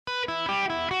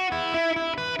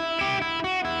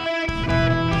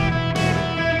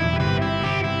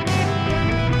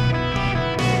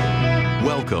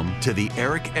Welcome to the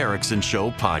Eric Erickson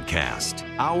Show podcast,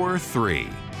 Hour 3.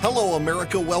 Hello,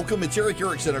 America. Welcome. It's Eric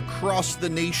Erickson across the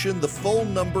nation. The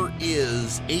phone number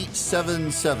is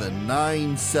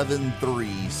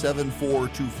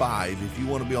 877-973-7425. If you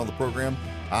want to be on the program,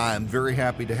 I'm very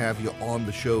happy to have you on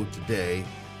the show today.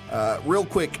 Real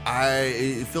quick,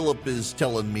 Philip is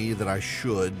telling me that I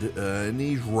should, and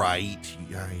he's right.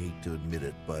 I hate to admit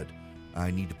it, but I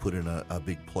need to put in a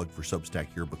big plug for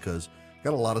Substack here because I've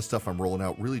got a lot of stuff I'm rolling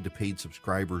out really to paid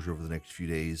subscribers over the next few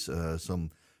days, some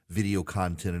video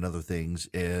content and other things.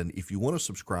 And if you want to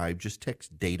subscribe, just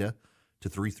text DATA to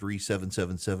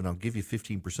 33777. I'll give you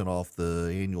 15% off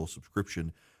the annual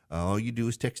subscription. All you do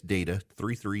is text DATA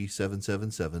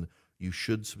 33777. You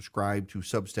should subscribe to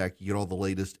Substack. You get all the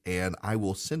latest, and I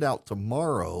will send out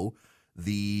tomorrow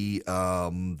the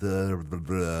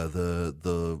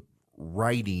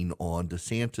writing on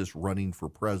DeSantis running for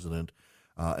president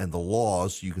and the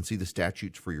laws. You can see the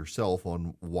statutes for yourself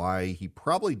on why he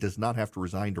probably does not have to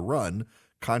resign to run,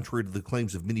 contrary to the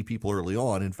claims of many people early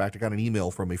on. In fact, I got an email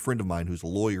from a friend of mine who's a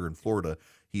lawyer in Florida.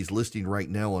 He's listing right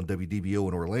now on WDBO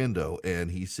in Orlando,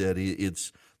 and he said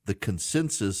it's the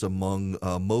consensus among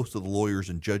most of the lawyers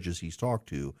and judges he's talked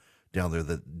to down there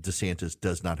that DeSantis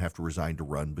does not have to resign to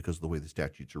run because of the way the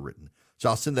statutes are written. So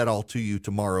I'll send that all to you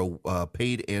tomorrow,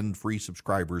 paid and free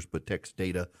subscribers, but text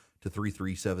DATA to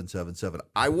 33777.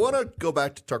 I want to go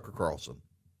back to Tucker Carlson.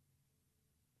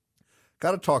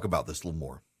 Got to talk about this a little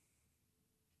more.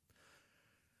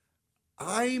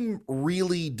 I'm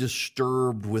really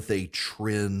disturbed with a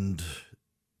trend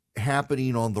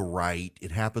happening on the right.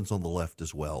 It happens on the left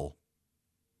as well.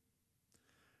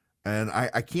 And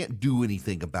I can't do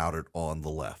anything about it on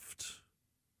the left.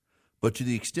 But to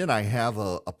the extent I have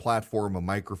a platform, a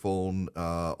microphone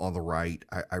on the right,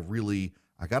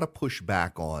 I got to push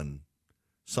back on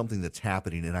something that's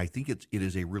happening, and I think it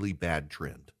is a really bad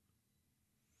trend.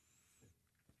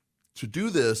 To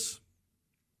do this,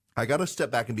 I got to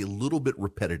step back and be a little bit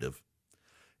repetitive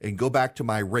and go back to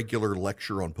my regular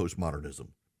lecture on postmodernism.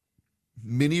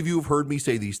 Many of you have heard me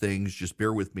say these things. Just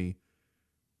bear with me.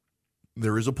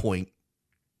 There is a point.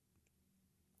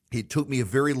 It took me a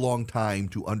very long time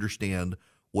to understand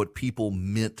what people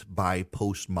meant by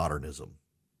postmodernism.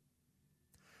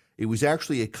 It was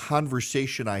actually a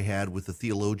conversation I had with the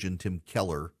theologian Tim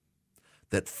Keller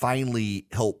that finally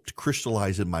helped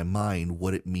crystallize in my mind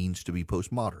what it means to be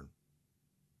postmodern.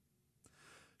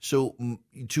 So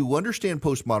to understand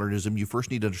postmodernism, you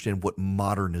first need to understand what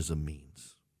modernism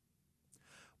means.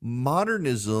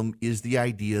 Modernism is the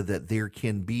idea that there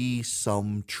can be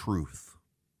some truth,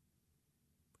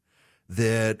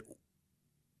 that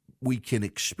we can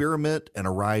experiment and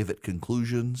arrive at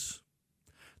conclusions,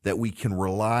 that we can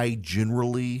rely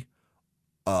generally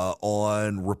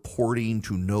on reporting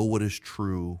to know what is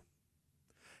true,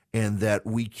 and that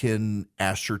we can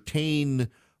ascertain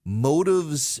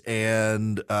motives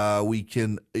and we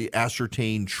can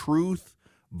ascertain truth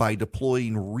by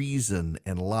deploying reason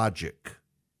and logic.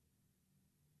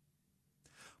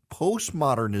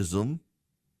 Postmodernism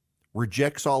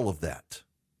rejects all of that.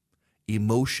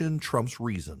 Emotion trumps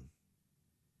reason.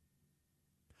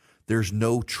 There's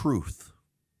no truth.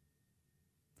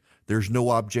 There's no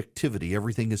objectivity.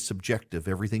 Everything is subjective.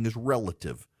 Everything is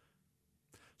relative.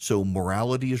 So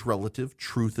morality is relative.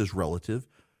 Truth is relative.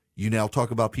 You now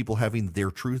talk about people having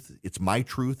their truth. It's my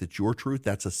truth. It's your truth.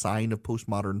 That's a sign of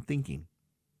postmodern thinking.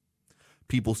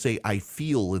 People say, I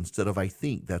feel instead of I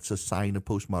think. That's a sign of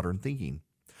postmodern thinking.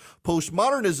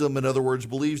 Postmodernism, in other words,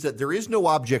 believes that there is no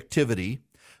objectivity,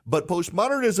 but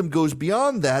postmodernism goes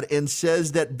beyond that and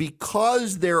says that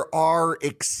because there are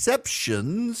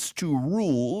exceptions to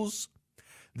rules,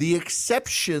 the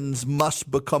exceptions must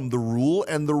become the rule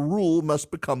and the rule must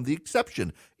become the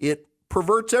exception. It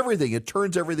perverts everything. It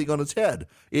turns everything on its head.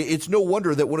 It's no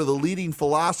wonder that one of the leading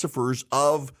philosophers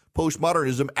of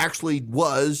postmodernism actually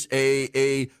was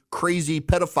a crazy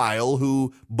pedophile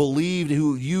who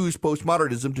used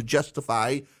postmodernism to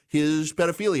justify his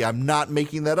pedophilia. I'm not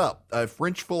making that up. A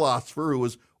French philosopher who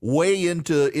was way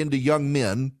into young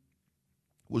men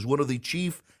was one of the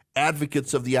chief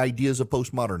advocates of the ideas of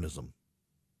postmodernism.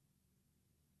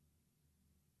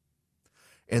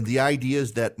 And the idea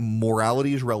is that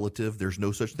morality is relative. There's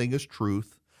no such thing as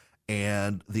truth,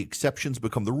 and the exceptions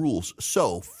become the rules.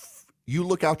 So you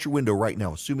look out your window right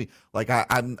now, assuming like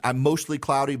I'm mostly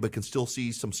cloudy, but can still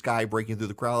see some sky breaking through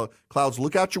the clouds.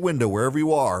 Look out your window wherever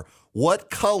you are. What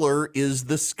color is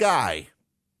the sky?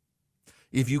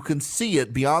 If you can see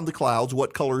it beyond the clouds,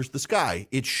 what color is the sky?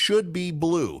 It should be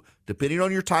blue. Depending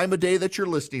on your time of day that you're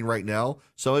listening right now,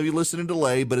 some of you listen in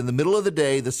delay, but in the middle of the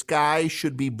day, the sky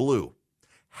should be blue.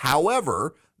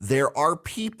 However, There are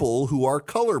people who are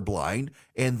colorblind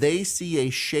and they see a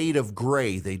shade of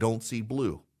gray. They don't see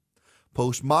blue.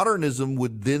 Postmodernism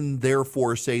would then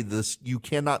therefore say this, you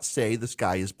cannot say the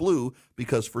sky is blue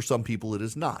because for some people it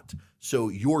is not. So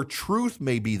your truth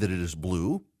may be that it is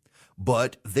blue,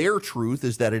 but their truth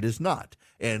is that it is not.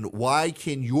 And why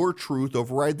can your truth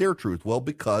override their truth? Well,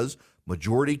 because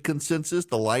majority consensus,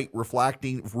 the light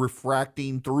refracting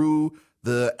through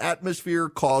the atmosphere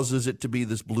causes it to be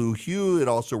this blue hue. It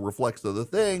also reflects other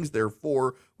things.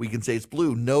 Therefore, we can say it's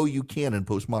blue. No, you can't in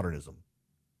postmodernism.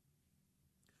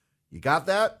 You got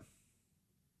that?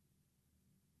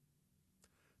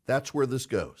 That's where this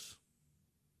goes.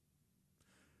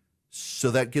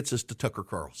 So that gets us to Tucker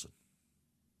Carlson.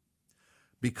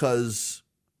 Because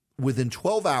within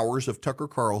 12 hours of Tucker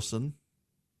Carlson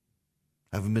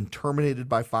having been terminated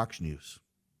by Fox News,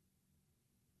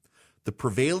 the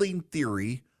prevailing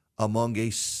theory among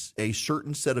a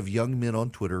certain set of young men on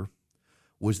Twitter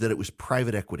was that it was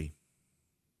private equity.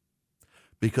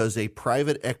 Because a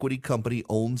private equity company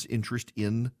owns interest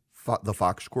in the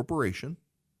Fox Corporation,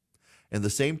 and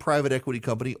the same private equity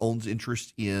company owns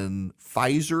interest in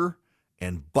Pfizer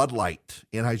and Bud Light,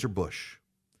 Anheuser-Busch.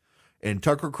 And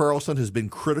Tucker Carlson has been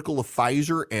critical of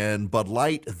Pfizer and Bud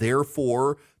Light.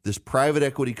 Therefore, this private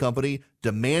equity company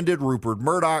demanded Rupert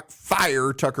Murdoch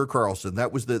fire Tucker Carlson.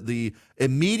 That was the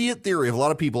immediate theory of a lot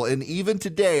of people. And even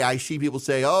today, I see people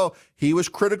say, oh, he was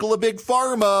critical of Big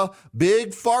Pharma.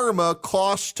 Big Pharma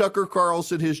cost Tucker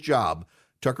Carlson his job.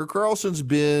 Tucker Carlson's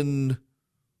been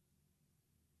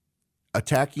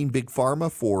attacking Big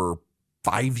Pharma for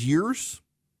 5 years.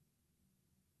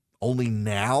 Only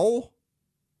now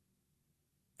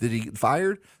did he get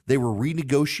fired? They were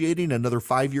renegotiating another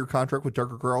 5-year contract with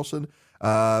Tucker Carlson,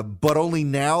 but only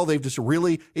now they've just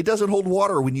really, it doesn't hold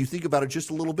water when you think about it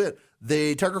just a little bit.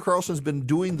 Tucker Carlson's been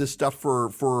doing this stuff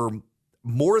for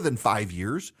more than 5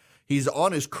 years. He's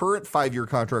on his current 5-year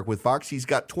contract with Fox. He's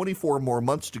got 24 more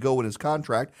months to go in his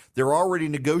contract. They're already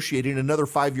negotiating another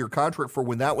 5-year contract for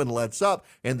when that one lets up,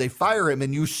 and they fire him.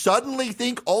 And you suddenly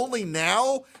think only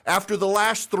now, after the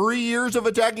last 3 years of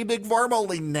attacking Big Pharma,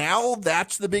 only now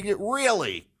that's the big,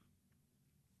 really?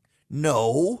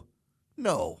 No.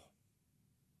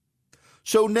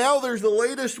 So now there's the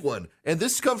latest one, and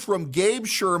this comes from Gabe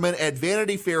Sherman at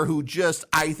Vanity Fair, who just,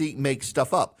 I think, makes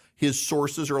stuff up. His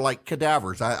sources are like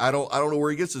cadavers. I don't know where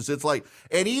he gets this. It's like,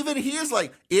 and even he is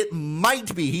like, it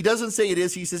might be. He doesn't say it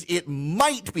is. He says it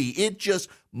might be. It just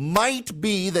might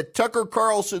be that Tucker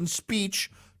Carlson's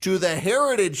speech to the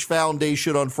Heritage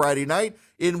Foundation on Friday night,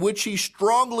 in which he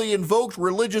strongly invoked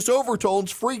religious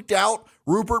overtones, freaked out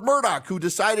Rupert Murdoch, who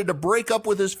decided to break up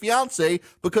with his fiancée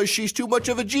because she's too much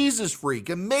of a Jesus freak.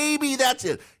 And maybe that's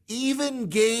it. Even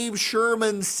Gabe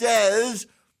Sherman says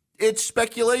it's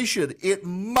speculation. It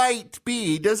might be.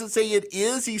 He doesn't say it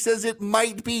is. He says it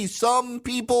might be. Some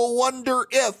people wonder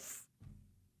if.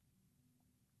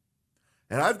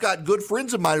 And I've got good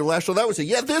friends of mine who last show that would say,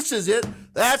 yeah, this is it.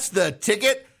 That's the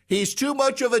ticket. He's too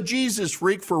much of a Jesus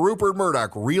freak for Rupert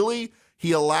Murdoch. Really?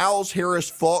 He allows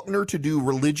Harris Faulkner to do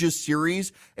religious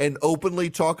series and openly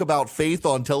talk about faith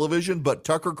on television, but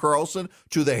Tucker Carlson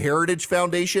to the Heritage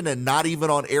Foundation and not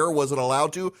even on air wasn't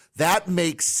allowed to? That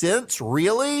makes sense?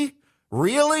 Really?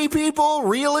 Really, people?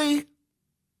 Really?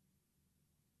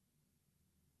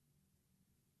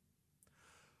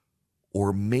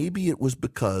 Or maybe it was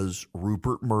because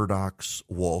Rupert Murdoch's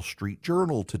Wall Street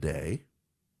Journal today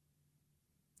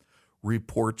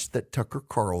reports that Tucker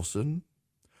Carlson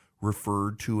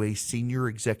referred to a senior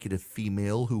executive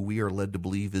female who we are led to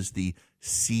believe is the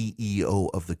CEO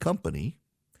of the company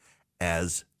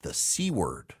as the C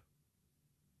word,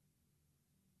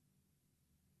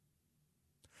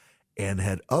 and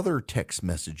had other text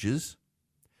messages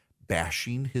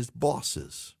bashing his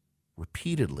bosses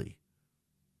repeatedly.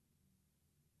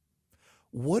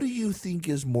 What do you think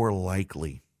is more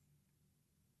likely?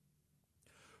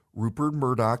 Rupert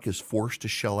Murdoch is forced to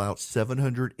shell out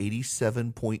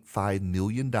 $787.5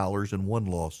 million in one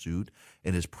lawsuit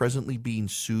and is presently being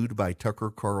sued by Tucker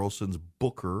Carlson's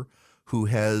booker, who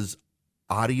has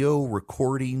audio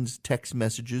recordings, text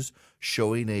messages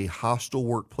showing a hostile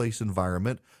workplace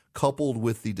environment, coupled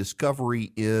with the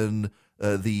discovery in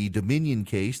the Dominion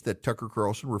case that Tucker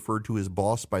Carlson referred to his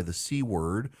boss by the C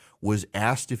word, was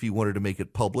asked if he wanted to make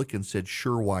it public and said,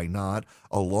 sure, why not,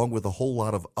 along with a whole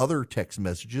lot of other text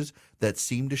messages that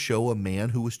seemed to show a man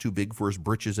who was too big for his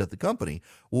britches at the company.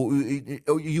 Well,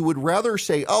 you would rather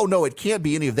say, oh, no, it can't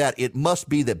be any of that. It must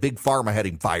be that Big Pharma had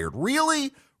him fired.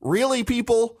 Really? Really,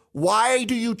 people? Why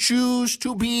do you choose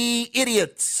to be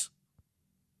idiots?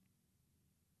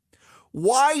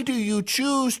 Why do you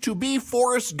choose to be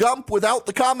Forrest Gump without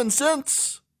the common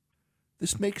sense?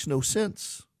 This makes no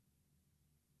sense.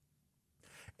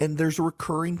 And there's a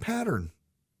recurring pattern.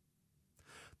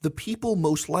 The people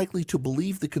most likely to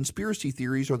believe the conspiracy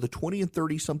theories are the 20 and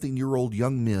 30-something-year-old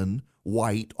young men,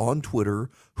 white, on Twitter,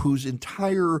 whose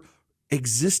entire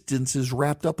existence is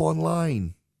wrapped up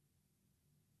online.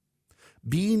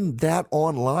 Being that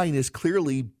online is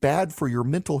clearly bad for your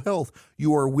mental health.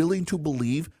 You are willing to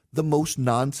believe the most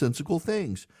nonsensical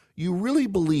things. You really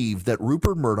believe that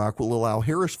Rupert Murdoch will allow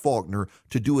Harris Faulkner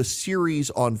to do a series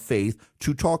on faith,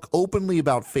 to talk openly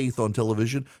about faith on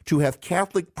television, to have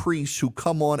Catholic priests who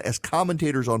come on as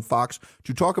commentators on Fox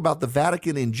to talk about the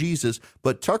Vatican and Jesus,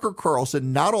 but Tucker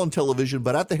Carlson, not on television,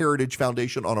 but at the Heritage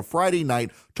Foundation on a Friday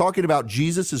night, talking about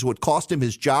Jesus is what cost him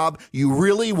his job? You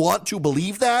really want to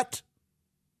believe that?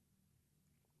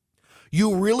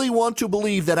 You really want to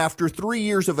believe that after 3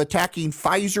 years of attacking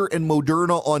Pfizer and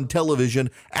Moderna on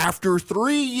television, after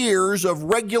 3 years of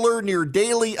regular, near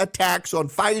daily attacks on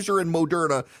Pfizer and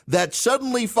Moderna, that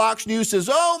suddenly Fox News says,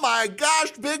 oh my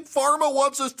gosh, Big Pharma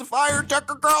wants us to fire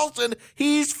Tucker Carlson.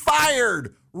 He's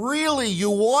fired. Really,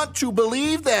 you want to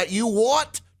believe that? You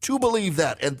want to believe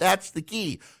that, and that's the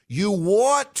key. You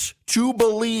want to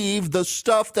believe the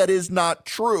stuff that is not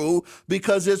true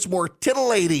because it's more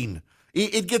titillating.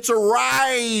 It gets a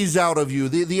rise out of you.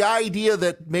 The idea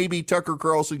that maybe Tucker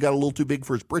Carlson got a little too big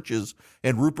for his britches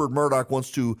and Rupert Murdoch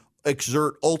wants to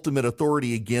exert ultimate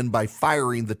authority again by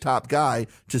firing the top guy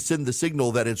to send the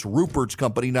signal that it's Rupert's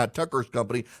company, not Tucker's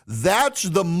company. That's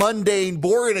the mundane,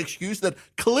 boring excuse that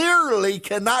clearly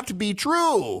cannot be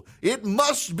true. It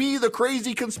must be the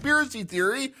crazy conspiracy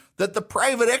theory that the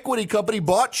private equity company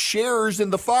bought shares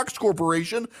in the Fox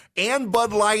Corporation and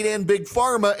Bud Light and Big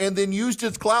Pharma and then used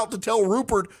its clout to tell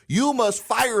Rupert, you must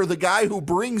fire the guy who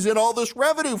brings in all this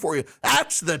revenue for you.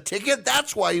 That's the ticket.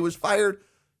 That's why he was fired.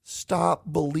 Stop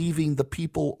believing the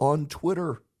people on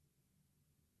Twitter.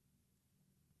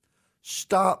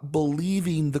 Stop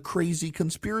believing the crazy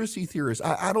conspiracy theorists.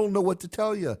 I don't know what to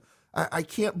tell you. I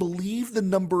can't believe the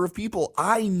number of people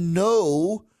I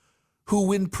know who,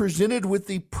 when presented with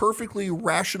the perfectly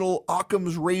rational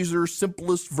Occam's razor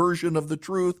simplest version of the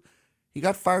truth, he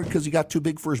got fired because he got too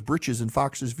big for his britches in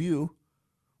Fox's view,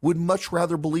 would much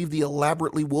rather believe the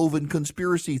elaborately woven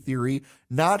conspiracy theory,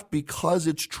 not because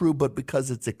it's true, but because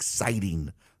it's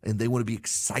exciting. And they want to be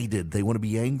excited. They want to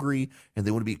be angry, and they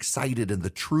want to be excited. And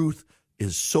the truth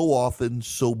is so often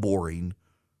so boring,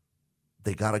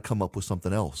 they got to come up with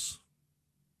something else.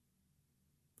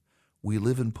 We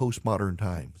live in postmodern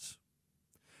times,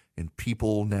 and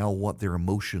people now want their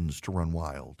emotions to run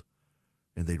wild,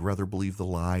 and they'd rather believe the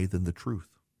lie than the truth.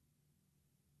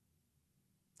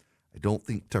 I don't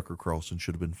think Tucker Carlson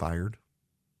should have been fired.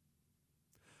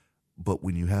 But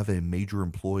when you have a major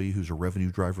employee who's a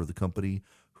revenue driver of the company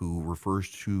who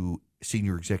refers to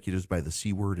senior executives by the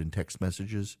C word in text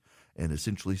messages and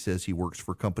essentially says he works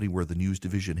for a company where the news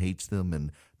division hates them and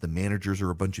the managers are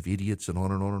a bunch of idiots and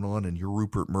on and on and on, and you're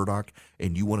Rupert Murdoch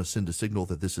and you want to send a signal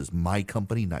that this is my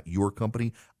company, not your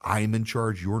company, I'm in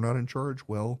charge, you're not in charge,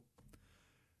 well,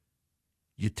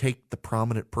 you take the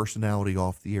prominent personality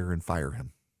off the air and fire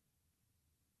him.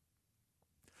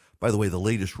 By the way, the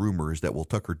latest rumor is that, well,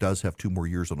 Tucker does have 2 more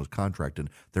years on his contract,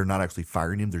 and they're not actually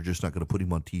firing him. They're just not going to put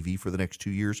him on TV for the next 2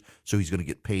 years, so he's going to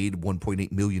get paid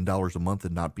 $1.8 million a month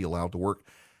and not be allowed to work.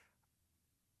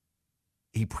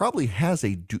 He probably has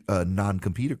a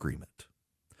non-compete agreement.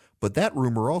 But that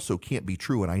rumor also can't be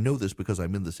true, and I know this because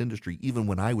I'm in this industry. Even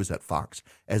when I was at Fox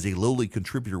as a lowly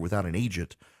contributor without an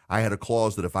agent, I had a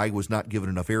clause that if I was not given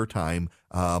enough airtime,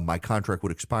 my contract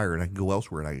would expire and I can go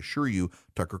elsewhere. And I assure you,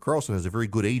 Tucker Carlson has a very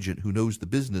good agent who knows the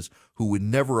business, who would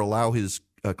never allow his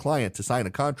client to sign a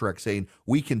contract saying,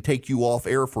 we can take you off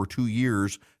air for 2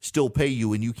 years, still pay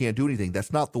you, and you can't do anything.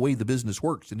 That's not the way the business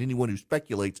works. And anyone who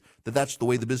speculates that that's the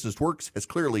way the business works has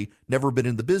clearly never been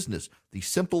in the business. The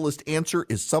simplest answer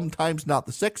is sometimes not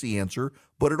the sexy answer,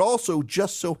 but it also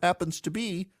just so happens to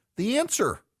be the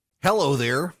answer. Hello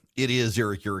there. It is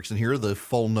Eric Erickson here. The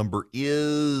phone number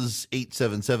is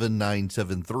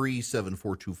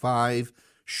 877-973-7425.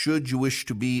 Should you wish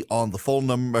to be on the phone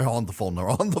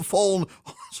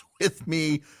with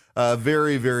me,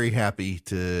 very, very happy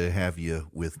to have you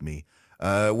with me.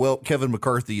 Well, Kevin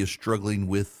McCarthy is struggling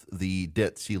with the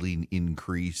debt ceiling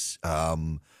increase.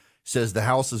 Says the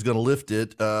House is going to lift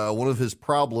it. One of his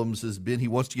problems has been he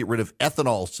wants to get rid of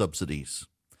ethanol subsidies.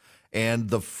 And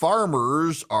the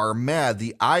farmers are mad.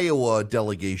 The Iowa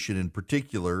delegation in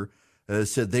particular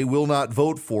said they will not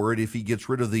vote for it if he gets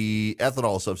rid of the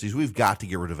ethanol subsidies. We've got to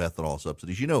get rid of ethanol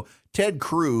subsidies. You know, Ted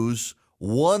Cruz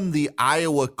won the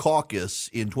Iowa caucus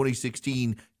in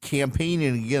 2016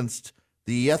 campaigning against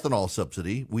the ethanol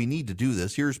subsidy. We need to do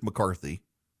this. Here's McCarthy.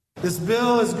 This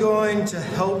bill is going to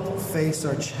help face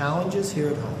our challenges here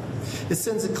at home. It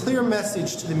sends a clear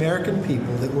message to the American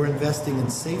people that we're investing in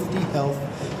safety, health,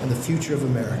 and the future of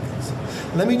Americans.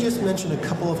 Let me just mention a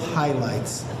couple of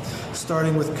highlights,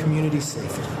 starting with community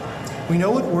safety. We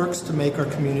know it works to make our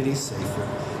communities safer,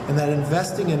 and that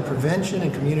investing in prevention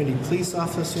and community police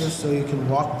officers so you can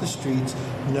walk the streets,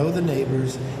 know the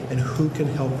neighbors, and who can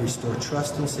help restore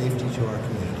trust and safety to our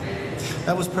community.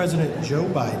 That was President Joe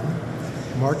Biden,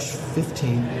 March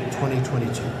 15,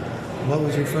 2022. What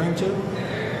was he referring to?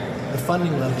 The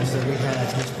funding levels that we had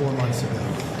just 4 months ago.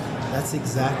 That's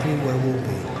exactly where we'll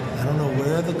be. I don't know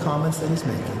where the comments that he's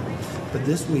making, but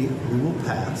this week we will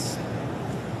pass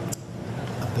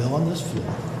a bill on this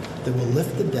floor that will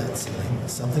lift the debt ceiling,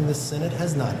 something the Senate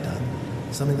has not done,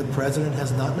 something the President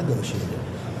has not negotiated,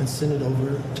 and send it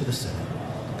over to the Senate.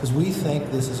 Because we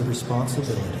think this is a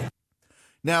responsibility.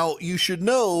 Now, you should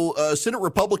know Senate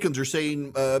Republicans are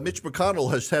saying Mitch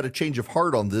McConnell has had a change of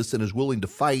heart on this and is willing to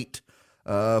fight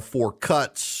for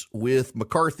cuts with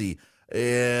McCarthy.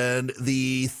 And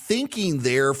the thinking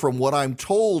there, from what I'm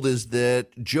told, is that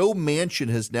Joe Manchin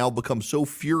has now become so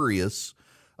furious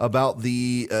about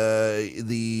the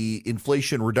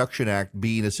Inflation Reduction Act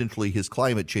being essentially his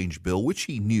climate change bill, which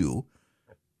he knew.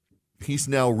 He's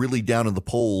now really down in the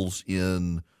polls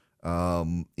in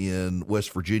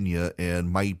West Virginia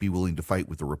and might be willing to fight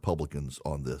with the Republicans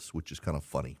on this, which is kind of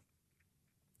funny.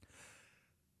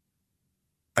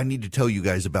 I need to tell you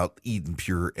guys about Eden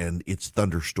Pure and its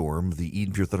Thunderstorm. The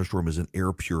Eden Pure Thunderstorm is an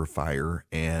air purifier,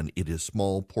 and it is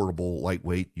small, portable,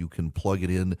 lightweight. You can plug it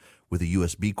in with a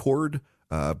USB cord,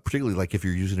 particularly like if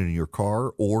you're using it in your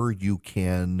car, or you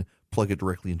can plug it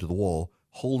directly into the wall.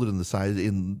 Hold it in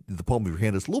the palm of your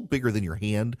hand. It's a little bigger than your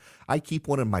hand. I keep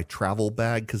one in my travel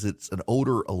bag because it's an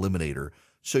odor eliminator.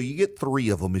 So you get 3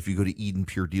 of them if you go to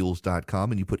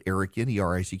EdenPureDeals.com and you put Eric in,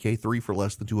 ERICK, 3 for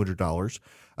less than $200.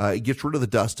 It gets rid of the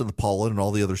dust and the pollen and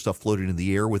all the other stuff floating in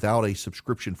the air without a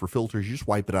subscription for filters. You just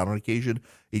wipe it out on occasion.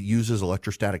 It uses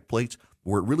electrostatic plates.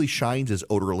 Where it really shines is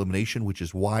odor elimination, which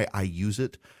is why I use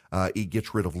it. It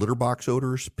gets rid of litter box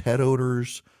odors, pet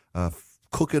odors,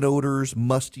 cooking odors,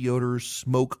 musty odors,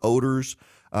 smoke odors.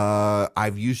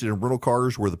 I've used it in rental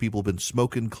cars where the people have been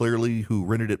smoking clearly who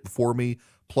rented it before me.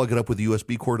 Plug it up with a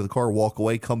USB cord in the car, walk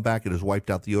away, come back. It has wiped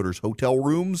out the odors. Hotel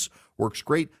rooms, works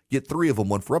great. Get 3 of them,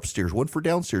 one for upstairs, one for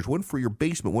downstairs, one for your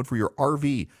basement, one for your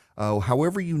RV.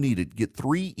 However you need it, get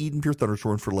 3 Eden Pure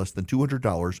Thunderstorms for less than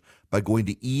 $200 by going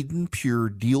to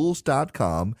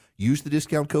EdenPureDeals.com. Use the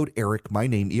discount code ERIC, my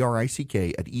name,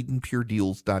 ERICK, at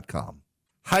EdenPureDeals.com.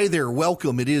 Hi there,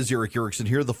 welcome. It is Eric Erickson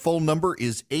here. The phone number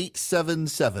is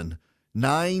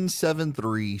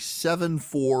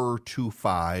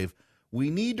 877-973-7425. We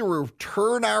need to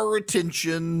return our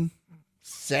attention,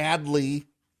 sadly,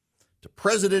 to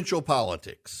presidential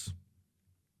politics.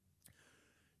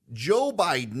 Joe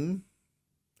Biden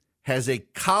has a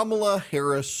Kamala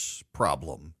Harris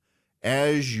problem,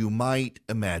 as you might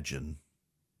imagine.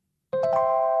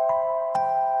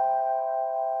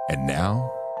 And now,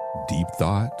 Deep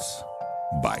Thoughts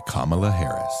by Kamala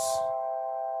Harris.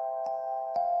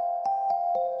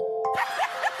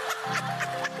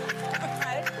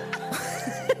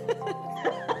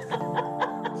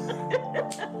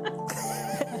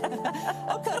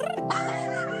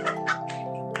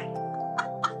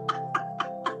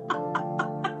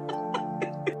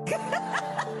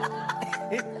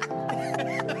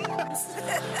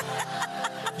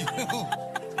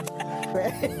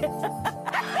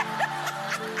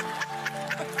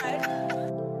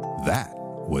 That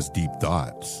was Deep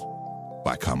Thoughts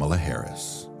by Kamala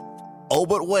Harris. Oh,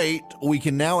 but wait, we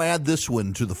can now add this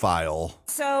one to the file.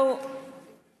 So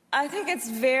I think it's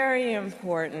very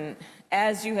important,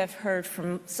 as you have heard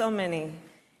from so many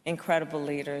incredible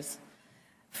leaders,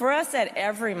 for us at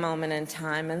every moment in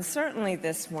time, and certainly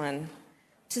this one,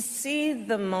 to see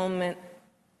the moment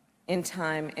in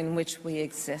time in which we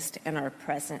exist and are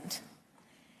present,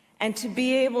 and to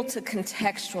be able to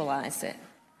contextualize it,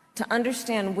 to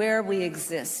understand where we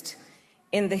exist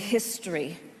in the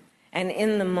history and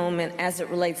in the moment as it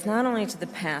relates not only to the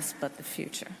past but the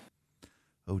future.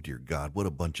 Oh, dear God, what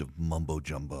a bunch of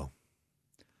mumbo-jumbo.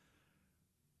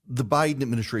 The Biden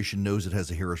administration knows it has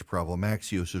a Harris problem.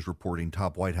 Axios is reporting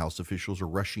top White House officials are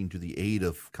rushing to the aid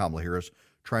of Kamala Harris,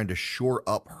 trying to shore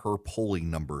up her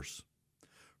polling numbers.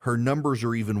 Her numbers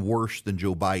are even worse than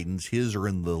Joe Biden's. His are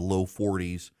in the low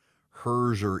 40s.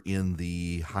 Hers are in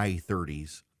the high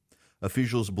 30s.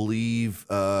 Officials believe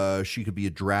she could be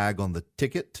a drag on the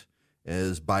ticket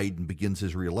as Biden begins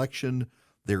his reelection.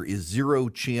 There is zero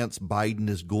chance Biden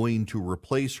is going to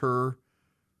replace her.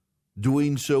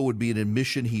 Doing so would be an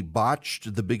admission he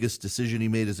botched the biggest decision he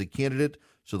made as a candidate.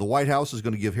 So the White House is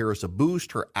going to give Harris a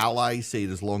boost. Her allies say it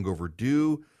is long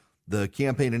overdue. The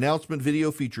campaign announcement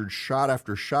video featured shot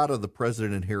after shot of the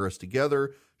president and Harris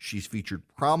together. She's featured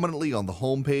prominently on the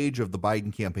homepage of the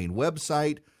Biden campaign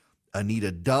website.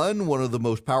 Anita Dunn, one of the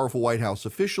most powerful White House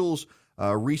officials,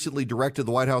 recently directed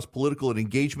the White House political and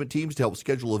engagement teams to help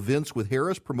schedule events with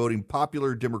Harris promoting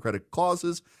popular Democratic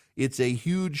causes. It's a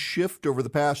huge shift over the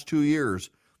past 2 years.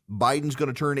 Biden's going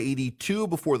to turn 82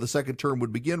 before the second term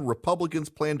would begin. Republicans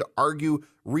plan to argue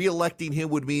re-electing him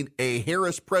would mean a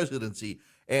Harris presidency,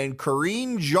 and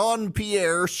Karine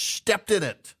Jean-Pierre stepped in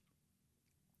it.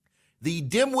 The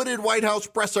dim-witted White House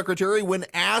press secretary, when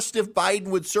asked if Biden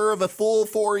would serve a full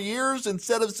 4 years,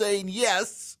 instead of saying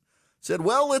yes, said,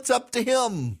 well, it's up to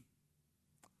him.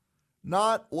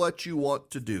 Not what you want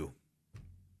to do.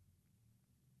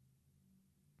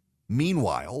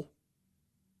 Meanwhile,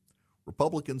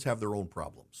 Republicans have their own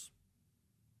problems.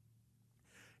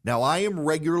 Now, I am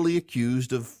regularly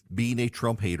accused of being a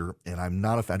Trump hater, and I'm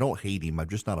not a fan. I don't hate him. I'm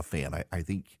just not a fan. I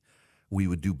think we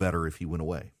would do better if he went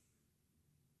away.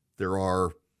 There are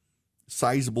a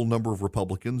sizable number of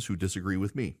Republicans who disagree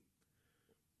with me.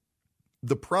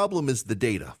 The problem is the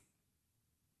data.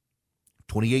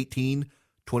 2018,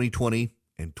 2020,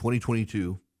 and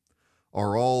 2022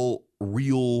 are all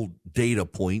real data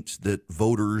points that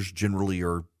voters generally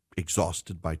are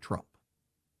exhausted by Trump.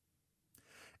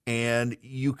 And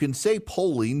you can say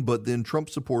polling, but then Trump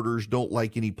supporters don't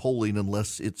like any polling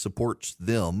unless it supports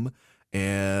them.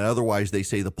 And otherwise, they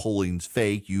say the polling's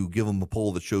fake. You give them a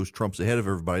poll that shows Trump's ahead of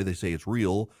everybody, they say it's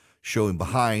real. Show him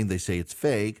behind, they say it's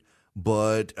fake.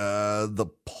 But the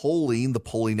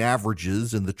polling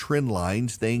averages and the trend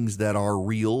lines, things that are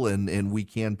real and we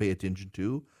can pay attention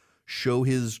to, show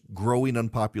his growing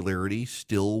unpopularity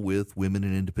still with women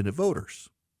and independent voters.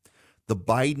 The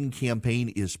Biden campaign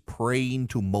is praying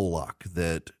to Moloch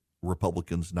that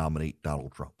Republicans nominate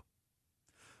Donald Trump.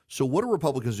 So what do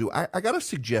Republicans do? I got a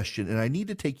suggestion, and I need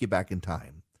to take you back in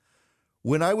time.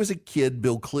 When I was a kid,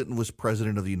 Bill Clinton was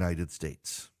president of the United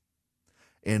States.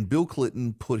 And Bill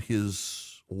Clinton put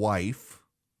his wife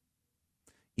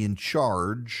in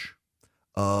charge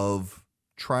of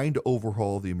trying to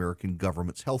overhaul the American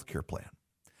government's health care plan.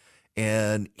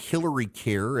 And Hillary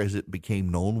Care, as it became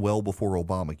known well before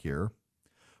Obamacare,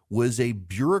 was a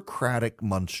bureaucratic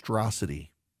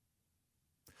monstrosity.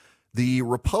 The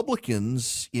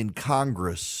Republicans in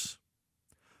Congress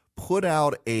put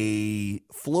out a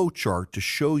flow chart to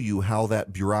show you how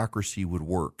that bureaucracy would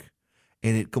work,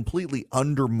 and it completely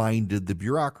undermined the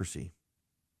bureaucracy.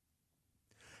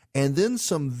 And then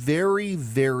some very,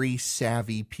 very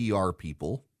savvy PR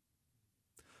people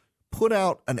put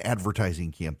out an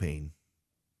advertising campaign,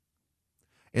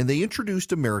 and they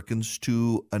introduced Americans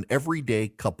to an everyday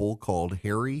couple called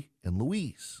Harry and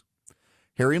Louise.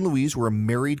 Harry and Louise were a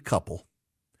married couple.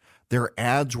 Their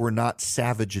ads were not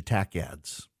savage attack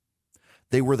ads.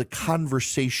 They were the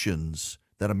conversations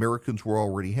that Americans were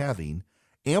already having,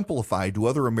 amplified to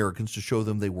other Americans to show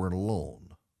them they weren't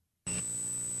alone.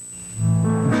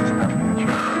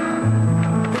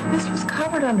 This was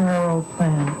covered under our old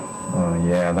plan. Oh,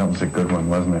 yeah, that was a good one,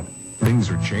 wasn't it?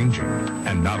 Things are changing,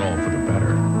 and not all for the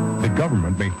better. The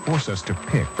government may force us to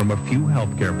pick from a few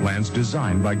health care plans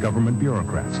designed by government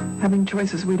bureaucrats. Having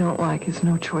choices we don't like is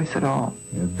no choice at all.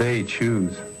 Yeah, they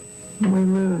choose. We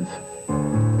lose.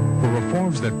 For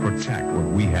reforms that protect what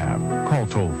we have, call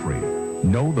toll-free.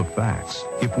 Know the facts.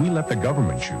 If we let the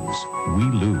government choose, we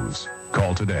lose.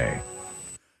 Call today.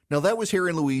 Now, that was Harry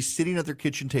and Louise sitting at their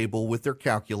kitchen table with their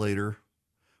calculator,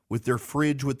 with their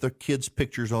fridge with their kids'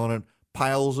 pictures on it,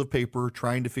 piles of paper,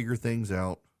 trying to figure things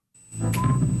out.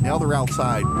 Now they're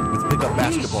outside with pickup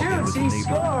basketball games with the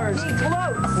neighbors. Scores.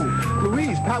 Close.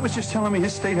 Louise, Pat was just telling me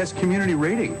his state has community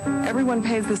rating. Everyone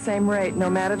pays the same rate, no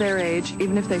matter their age,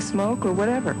 even if they smoke or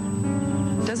whatever.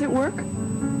 Does it work?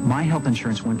 My health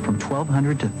insurance went from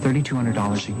 $1,200 to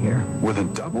 $3,200 a year. With a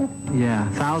double? Yeah,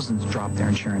 thousands dropped their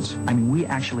insurance. I mean, we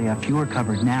actually have fewer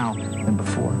covered now than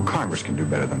before. Congress can do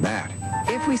better than that.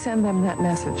 If we send them that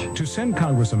message. To send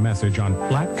Congress a message on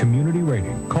flat community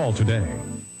rating, call today.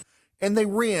 And they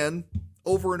ran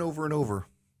over and over and over.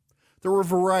 There were a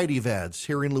variety of ads.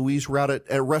 Harry and Louise were out at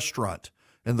a restaurant,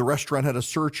 and the restaurant had a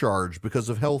surcharge because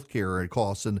of health care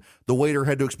costs, and the waiter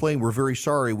had to explain, we're very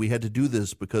sorry we had to do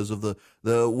this because of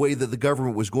the way that the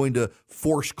government was going to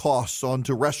force costs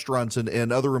onto restaurants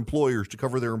and other employers to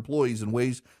cover their employees in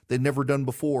ways they'd never done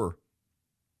before.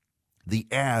 The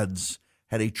ads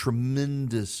had a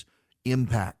tremendous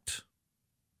impact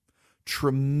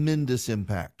tremendous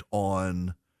impact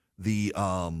on the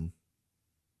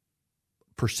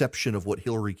perception of what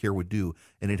Hillary Care would do,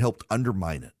 and it helped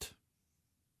undermine it.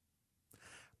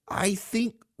 I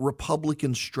think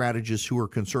Republican strategists who are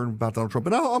concerned about Donald Trump,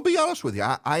 and I'll be honest with you,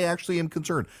 I actually am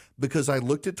concerned because I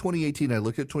looked at 2018, I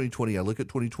looked at 2020, I look at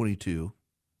 2022.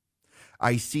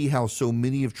 I see how so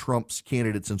many of Trump's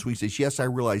candidates in swing states, yes, I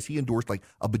realize he endorsed like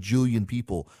a bajillion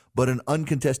people, but an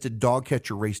uncontested dog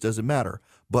catcher race doesn't matter.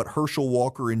 But Herschel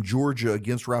Walker in Georgia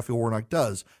against Raphael Warnock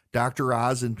does. Dr.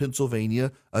 Oz in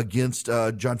Pennsylvania against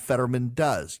John Fetterman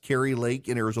does. Kerry Lake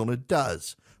in Arizona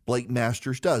does. Blake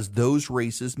Masters does. Those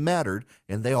races mattered,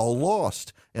 and they all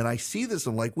lost. And I see this,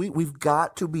 and like, we've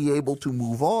got to be able to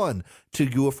move on to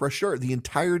do a fresh start. The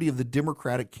entirety of the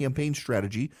Democratic campaign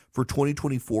strategy for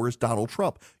 2024 is Donald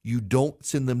Trump. You don't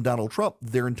send them Donald Trump,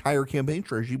 their entire campaign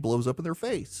strategy blows up in their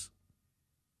face.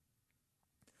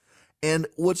 And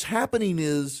what's happening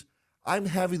is I'm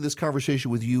having this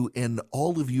conversation with you, and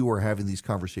all of you are having these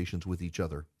conversations with each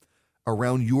other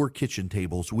around your kitchen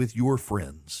tables with your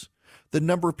friends. The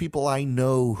number of people I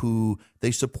know who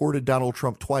they supported Donald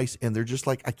Trump twice, and they're just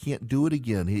like, I can't do it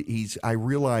again. I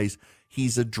realize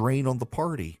he's a drain on the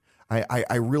party.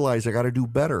 I realize I got to do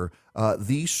better.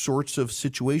 These sorts of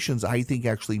situations, I think,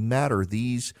 actually matter.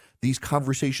 These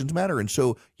conversations matter. And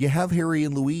so you have Harry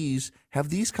and Louise have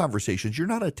these conversations. You're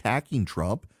not attacking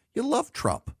Trump. You love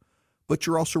Trump, but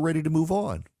you're also ready to move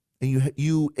on. And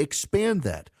you expand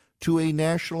that to a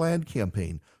national ad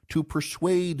campaign to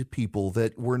persuade people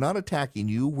that we're not attacking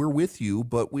you, we're with you,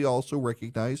 but we also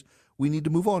recognize we need to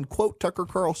move on. Quote Tucker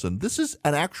Carlson. This is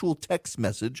an actual text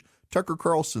message Tucker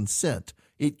Carlson sent.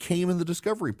 It came in the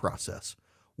discovery process.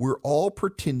 We're all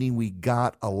pretending we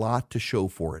got a lot to show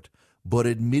for it, but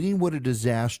admitting what a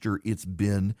disaster it's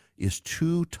been is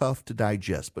too tough to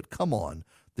digest. But come on,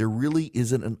 there really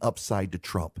isn't an upside to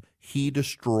Trump. He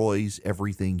destroys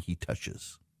everything he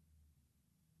touches.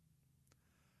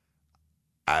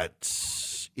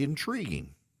 It's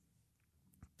intriguing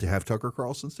to have Tucker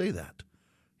Carlson say that.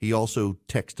 He also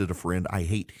texted a friend, I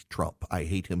hate Trump. I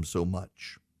hate him so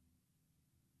much.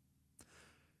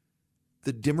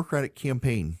 The Democratic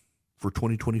campaign for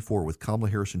 2024 with Kamala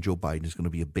Harris and Joe Biden is going to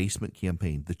be a basement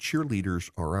campaign. The cheerleaders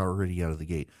are already out of the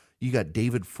gate. You got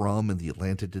David Frum in the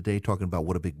Atlanta today talking about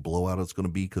what a big blowout it's going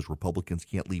to be because Republicans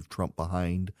can't leave Trump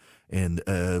behind. And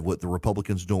what the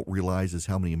Republicans don't realize is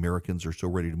how many Americans are so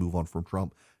ready to move on from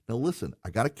Trump. Now, listen,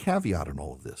 I got a caveat in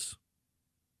all of this.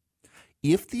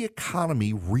 If the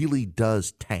economy really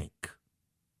does tank,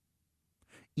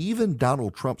 even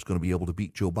Donald Trump's going to be able to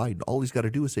beat Joe Biden. All he's got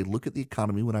to do is say, look at the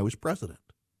economy when I was president.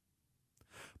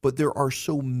 But there are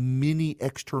so many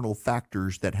external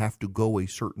factors that have to go a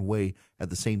certain way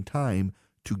at the same time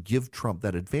to give Trump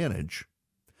that advantage.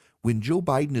 When Joe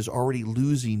Biden is already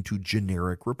losing to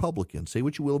generic Republicans, say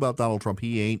what you will about Donald Trump,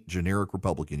 he ain't generic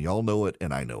Republican. Y'all know it,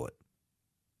 and I know it.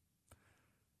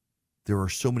 There are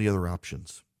so many other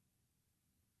options.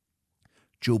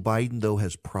 Joe Biden, though,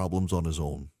 has problems on his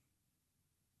own.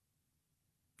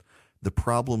 The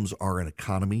problems are an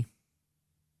economy.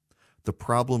 The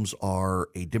problems are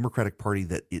a Democratic Party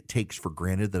that it takes for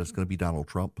granted that it's going to be Donald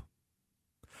Trump.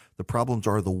 The problems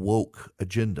are the woke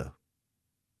agenda.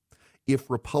 If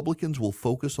Republicans will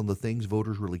focus on the things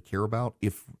voters really care about,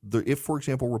 if for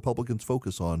example, Republicans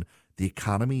focus on the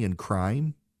economy and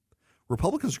crime,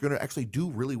 Republicans are going to actually do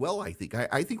really well, I think.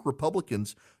 I think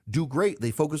Republicans do great.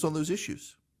 They focus on those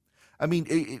issues. I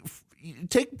mean,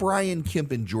 take Brian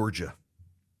Kemp in Georgia.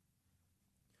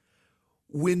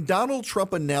 When Donald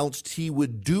Trump announced he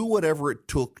would do whatever it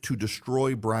took to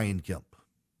destroy Brian Kemp,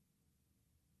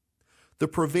 the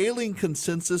prevailing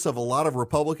consensus of a lot of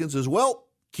Republicans is, well,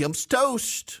 Kemp's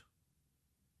toast.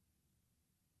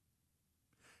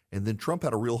 And then Trump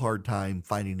had a real hard time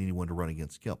finding anyone to run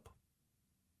against Kemp.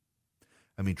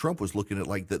 I mean, Trump was looking at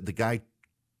like the guy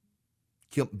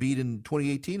Kemp beat in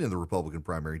 2018 in the Republican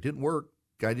primary. Didn't work.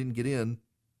 Guy didn't get in.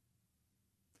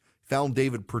 Found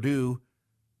David Perdue.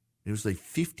 It was a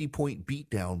 50-point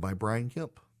beatdown by Brian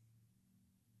Kemp.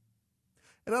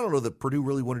 And I don't know that Perdue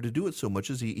really wanted to do it so much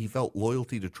as he felt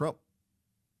loyalty to Trump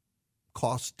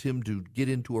cost him to get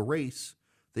into a race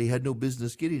they had no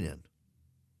business getting in.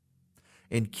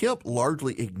 And Kemp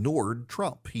largely ignored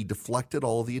Trump. He deflected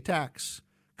all of the attacks,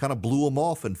 kind of blew him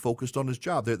off and focused on his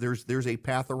job. There's a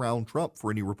path around Trump for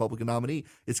any Republican nominee.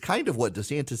 It's kind of what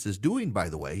DeSantis is doing, by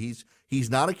the way. He's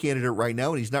not a candidate right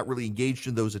now, and he's not really engaged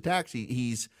in those attacks.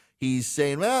 He's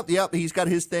saying, well, yep, he's got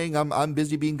his thing. I'm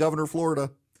busy being governor of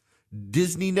Florida.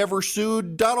 Disney never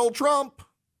sued Donald Trump.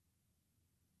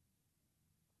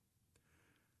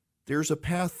 There's a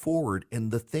path forward,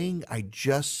 and the thing I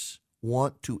just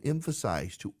want to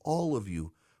emphasize to all of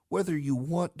you, whether you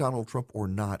want Donald Trump or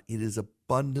not, it is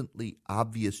abundantly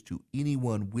obvious to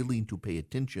anyone willing to pay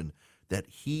attention that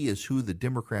he is who the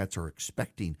Democrats are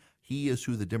expecting. He is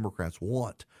who the Democrats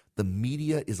want. The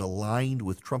media is aligned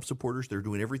with Trump supporters. They're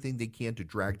doing everything they can to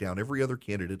drag down every other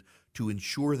candidate to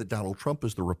ensure that Donald Trump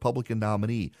is the Republican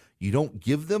nominee. You don't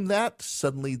give them that,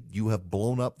 suddenly you have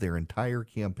blown up their entire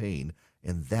campaign,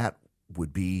 and that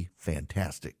would be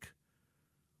fantastic.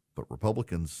 But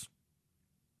Republicans,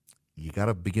 you got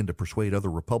to begin to persuade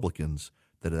other Republicans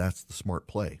that that's the smart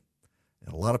play.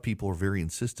 And a lot of people are very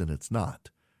insistent it's not.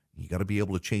 You got to be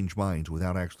able to change minds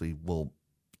without actually,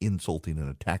 insulting and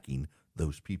attacking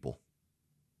those people.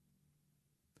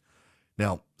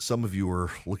 Now, some of you are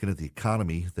looking at the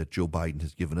economy that Joe Biden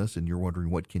has given us, and you're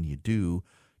wondering what can you do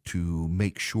to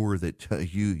make sure that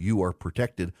you are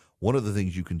protected. One of the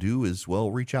things you can do is,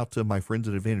 reach out to my friends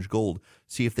at Advantage Gold,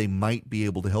 see if they might be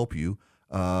able to help you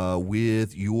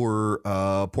with your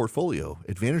portfolio.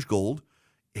 Advantage Gold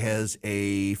has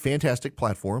a fantastic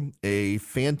platform, a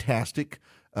fantastic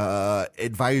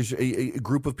advisor, a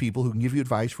group of people who can give you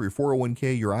advice for your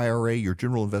 401k, your IRA, your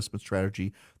general investment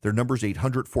strategy. Their number is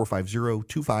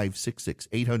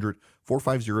 800-450-2566,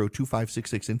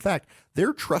 800-450-2566. In fact,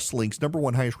 they're TrustLink's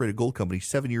 #1 highest rated gold company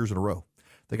 7 years in a row.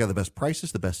 They got the best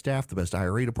prices, the best staff, the best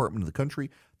IRA department in the country.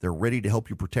 They're ready to help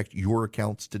you protect your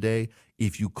accounts today.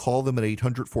 If you call them at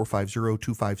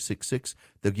 800-450-2566,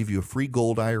 they'll give you a free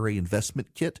gold IRA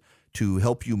investment kit to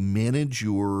help you manage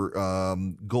your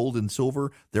gold and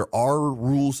silver. There are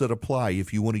rules that apply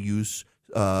if you want to use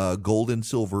gold and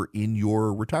silver in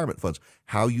your retirement funds.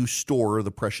 How you store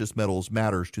the precious metals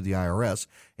matters to the IRS,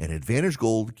 and Advantage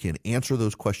Gold can answer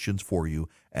those questions for you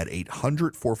at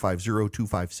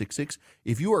 800-450-2566.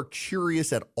 If you are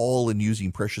curious at all in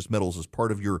using precious metals as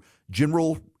part of your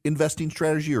general investing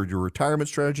strategy or your retirement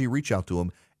strategy, reach out to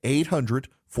them,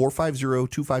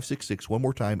 800-450-2566. One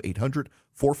more time,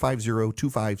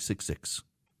 800-450-2566.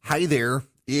 Hi there.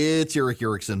 It's Eric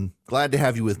Erickson. Glad to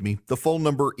have you with me. The phone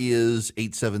number is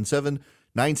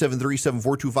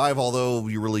 877-973-7425, although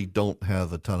you really don't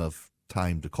have a ton of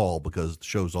time to call because the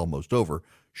show's almost over.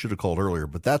 Should have called earlier,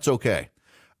 but that's okay.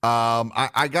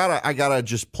 I gotta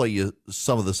just play you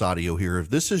some of this audio here. If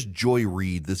this is Joy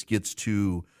Reid, this gets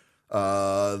to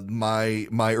my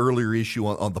earlier issue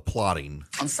on the plotting.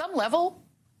 On some level,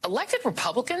 elected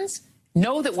Republicans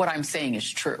know that what I'm saying is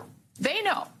true. They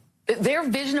know that their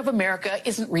vision of America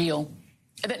isn't real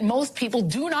and that most people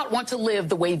do not want to live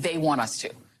the way they want us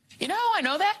to. You know how I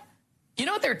know that? You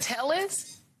know what their tell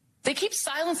is? They keep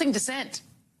silencing dissent.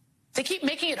 They keep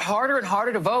making it harder and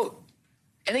harder to vote.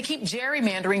 And they keep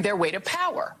gerrymandering their way to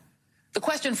power. The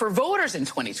question for voters in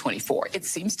 2024, it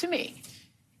seems to me,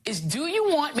 is do you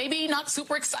want maybe not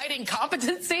super exciting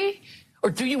competency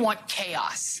or do you want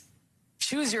chaos?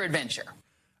 Choose your adventure.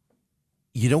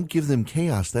 You don't give them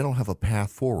chaos. They don't have a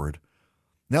path forward.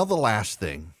 Now the last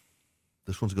thing.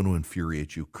 This one's going to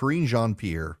infuriate you. Karine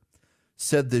Jean-Pierre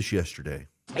said this yesterday.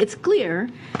 It's clear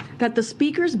that the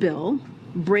Speaker's bill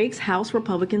breaks House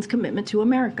Republicans' commitment to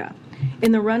America.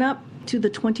 In the run-up to the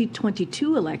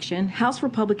 2022 election, House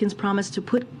Republicans promised to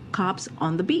put cops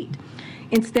on the beat.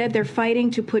 Instead, they're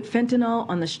fighting to put fentanyl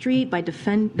on the street by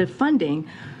defunding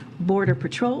Border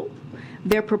Patrol.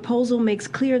 Their proposal makes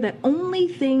clear that only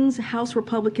things House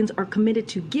Republicans are committed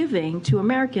to giving to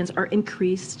Americans are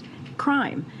increased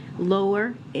crime,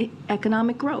 lower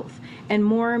economic growth, and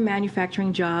more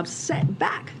manufacturing jobs sent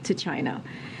back to China.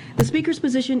 The Speaker's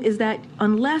position is that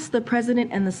unless the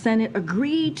President and the Senate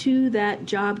agree to that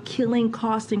job-killing,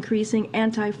 cost-increasing,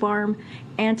 anti-farm,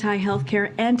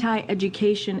 anti-healthcare,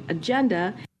 anti-education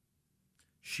agenda.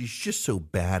 She's just so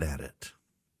bad at it.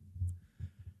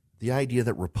 The idea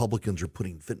that Republicans are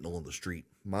putting fentanyl on the street.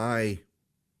 My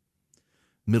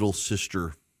middle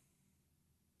sister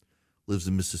lives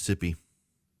in Mississippi,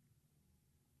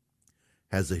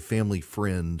 has a family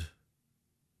friend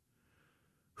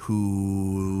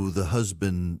who the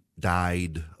husband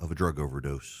died of a drug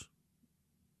overdose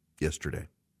yesterday.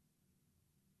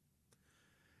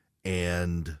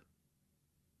 And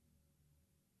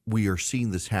we are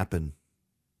seeing this happen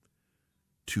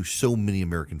to so many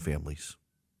American families.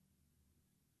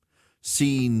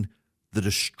 Seeing the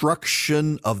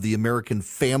destruction of the American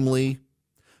family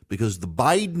because the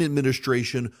Biden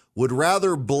administration would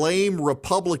rather blame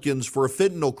Republicans for a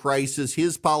fentanyl crisis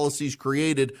his policies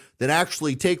created than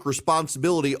actually take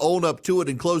responsibility, own up to it,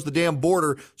 and close the damn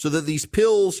border so that these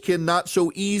pills cannot so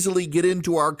easily get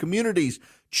into our communities.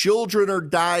 Children are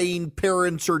dying.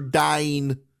 Parents are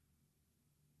dying.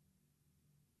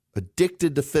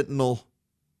 Addicted to fentanyl.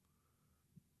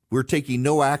 We're taking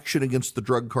no action against the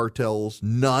drug cartels,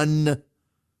 none.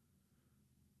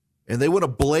 And they want to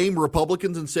blame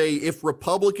Republicans and say if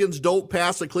Republicans don't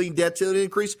pass a clean debt ceiling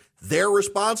increase, they're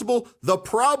responsible. The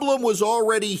problem was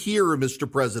already here,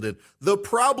 Mr. President. The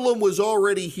problem was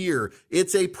already here.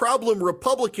 It's a problem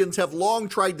Republicans have long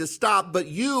tried to stop, but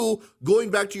you,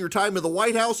 going back to your time in the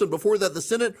White House and before that the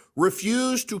Senate,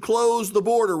 refused to close the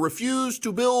border, refused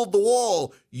to build the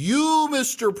wall. You,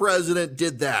 Mr. President,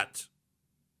 did that.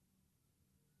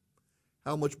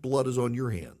 How much blood is on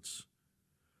your hands?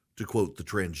 To quote the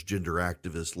transgender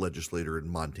activist legislator in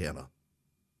Montana.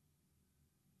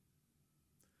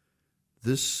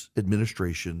 This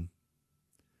administration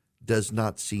does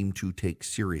not seem to take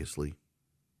seriously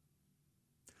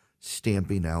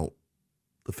stamping out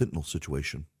the fentanyl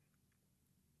situation.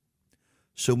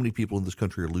 So many people in this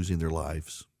country are losing their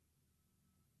lives.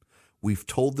 We've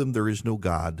told them there is no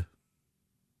God.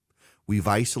 We've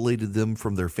isolated them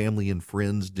from their family and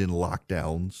friends in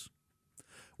lockdowns.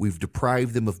 We've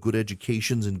deprived them of good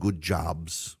educations and good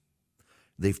jobs.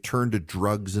 They've turned to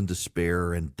drugs and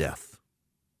despair and death.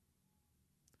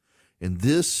 And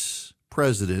this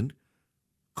president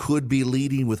could be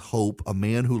leading with hope. A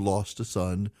man who lost a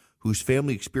son, whose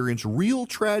family experienced real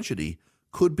tragedy,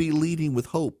 could be leading with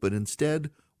hope, but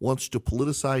instead wants to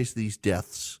politicize these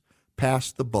deaths,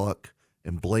 pass the buck,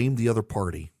 and blame the other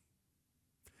party.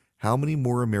 How many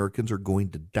more Americans are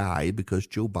going to die because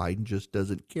Joe Biden just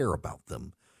doesn't care about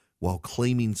them? While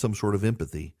claiming some sort of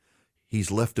empathy,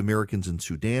 he's left Americans in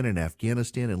Sudan and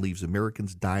Afghanistan and leaves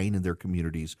Americans dying in their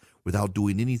communities without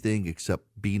doing anything except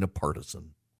being a partisan.